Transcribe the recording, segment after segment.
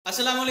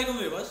Assalamualaikum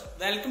viewers,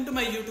 welcome to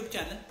my YouTube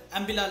channel.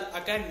 I'm Bilal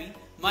Academy.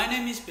 My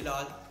name is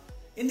Bilal.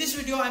 In this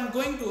video, I'm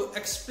going to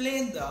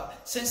explain the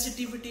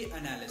sensitivity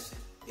analysis.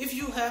 If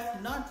you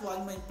have not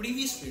watched my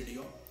previous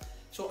video,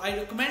 so I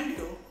recommend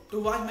you to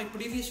watch my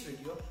previous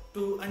video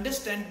to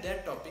understand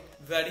that topic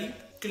very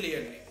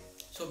clearly.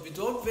 So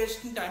without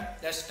wasting time,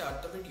 let's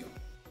start the video.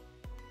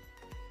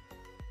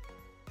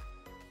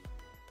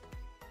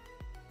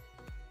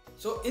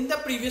 So in the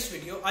previous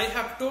video, I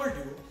have told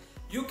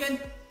you can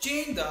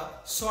change the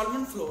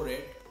solvent flow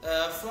rate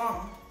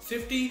from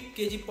 50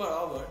 kg per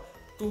hour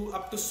to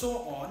up to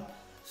so on,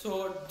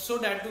 so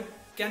that you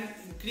can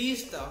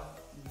increase the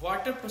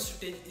water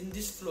percentage in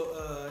this flow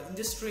in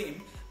this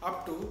stream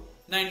up to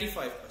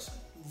 95%.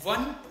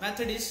 One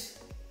method is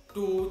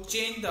to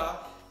change the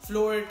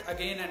flow rate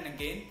again and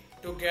again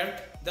to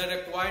get the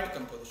required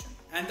composition,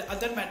 and the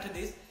other method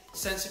is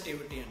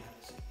sensitivity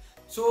analysis.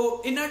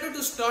 So in order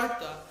to start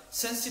the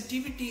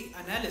sensitivity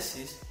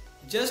analysis,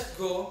 just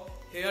go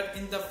here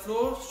in the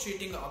flow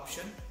sheeting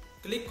option,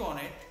 click on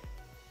it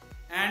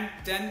and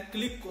then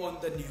click on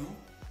the new.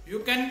 You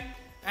can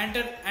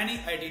enter any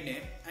ID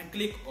name and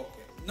click OK.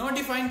 Now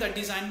define the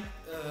design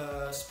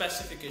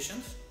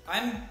specifications. I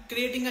am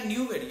creating a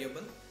new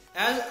variable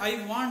as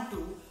I want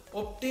to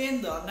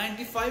obtain the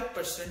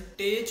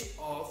 95%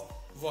 of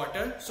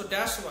water. So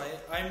that's why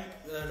I am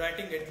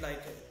writing it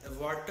like a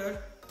water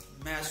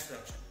mass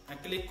fraction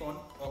and click on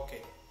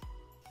OK.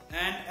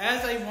 And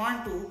as I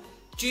want to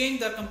change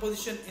the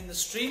composition in the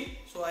stream,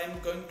 so I am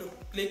going to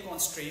click on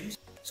streams.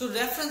 So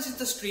reference is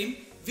the stream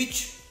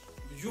which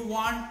you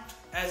want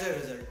as a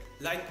result.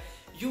 Like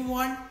you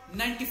want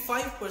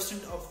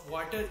 95% of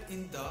water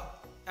in the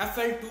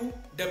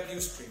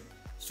FL2W stream.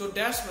 So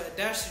that's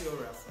your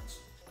reference.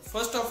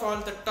 First of all,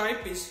 the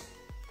type is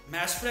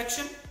mass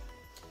fraction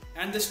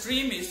and the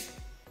stream is,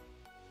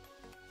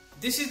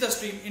 this is the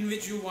stream in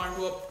which you want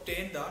to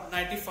obtain the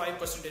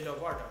 95%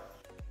 of water.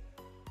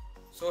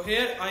 So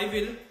here I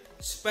will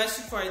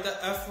specify the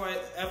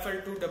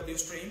FL2W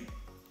stream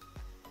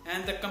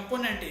and the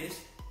component is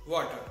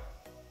water.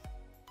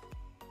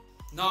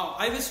 Now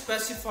I will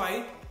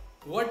specify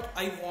what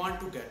I want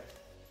to get,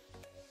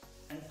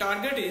 and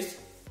target is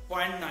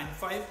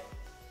 0.95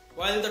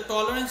 while the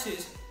tolerance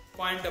is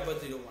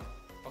 0.001.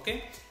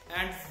 Okay,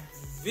 and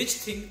which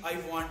thing I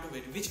want to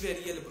vary, which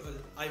variable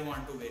I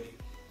want to vary.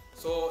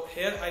 So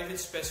here I will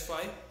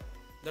specify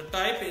the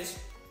type is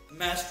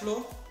mass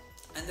flow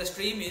and the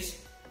stream is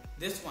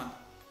this one,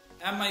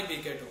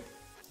 MIBK2.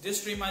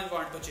 This stream I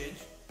want to change,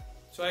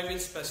 so I will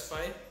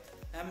specify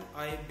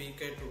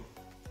MIBK2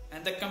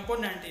 and the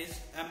component is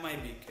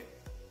MIBK,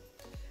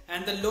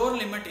 and the lower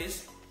limit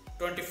is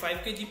 25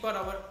 kg per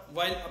hour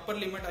while upper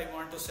limit I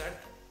want to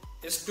set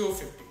is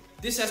 250.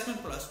 This ASPEN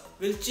Plus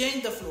will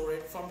change the flow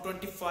rate from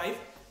 25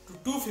 to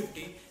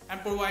 250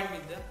 and provide me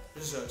the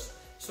results.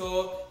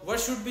 So what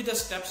should be the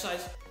step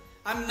size?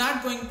 I'm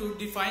not going to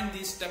define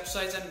the step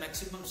size and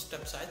maximum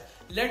step size.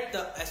 Let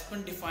the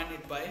ASPEN define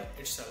it by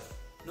itself.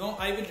 Now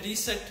I will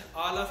reset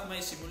all of my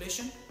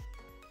simulation.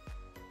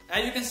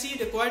 As you can see,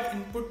 required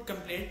input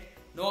complete.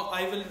 Now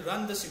I will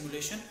run the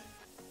simulation.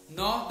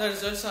 Now the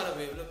results are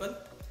available.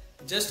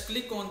 Just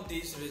click on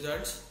these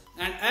results,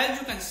 and as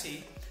you can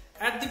see,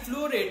 at the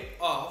flow rate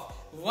of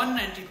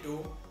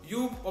 192,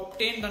 you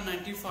obtain the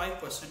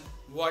 95%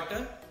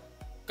 water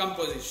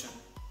composition.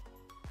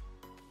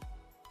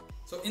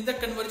 So in the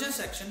convergence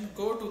section,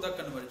 go to the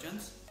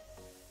convergence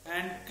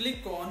and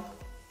click on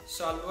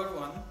solver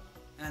 1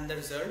 and the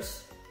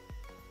results,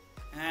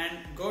 and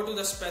go to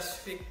the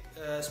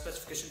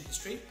specification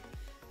history,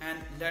 and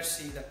let's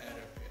see the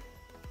error here.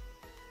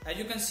 As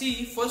you can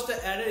see, first the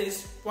error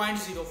is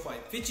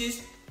 0.05, which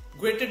is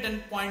greater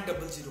than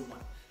 0.001.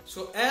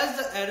 So as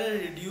the error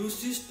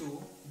reduces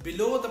to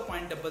below the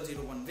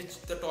 0.001,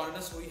 which the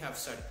tolerance we have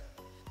set,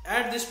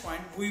 at this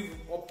point we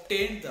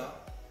obtain the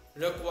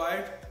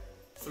required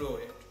flow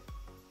rate.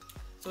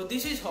 So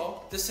this is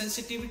how the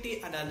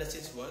sensitivity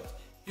analysis works.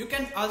 You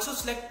can also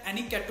select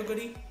any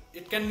category.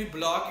 It can be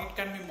block, it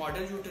can be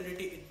model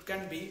utility, it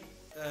can be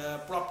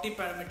property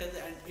parameters,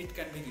 and it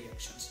can be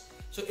reactions.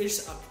 So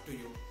it's up to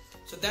you.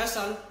 So that's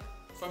all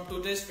from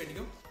today's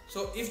video.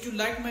 So if you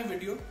like my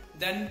video,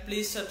 then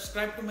please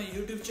subscribe to my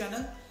YouTube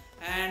channel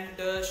and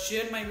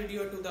share my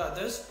video to the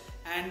others,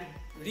 and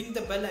ring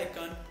the bell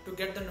icon to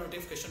get the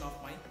notification of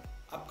my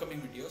upcoming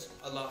videos.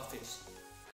 Allah Hafiz.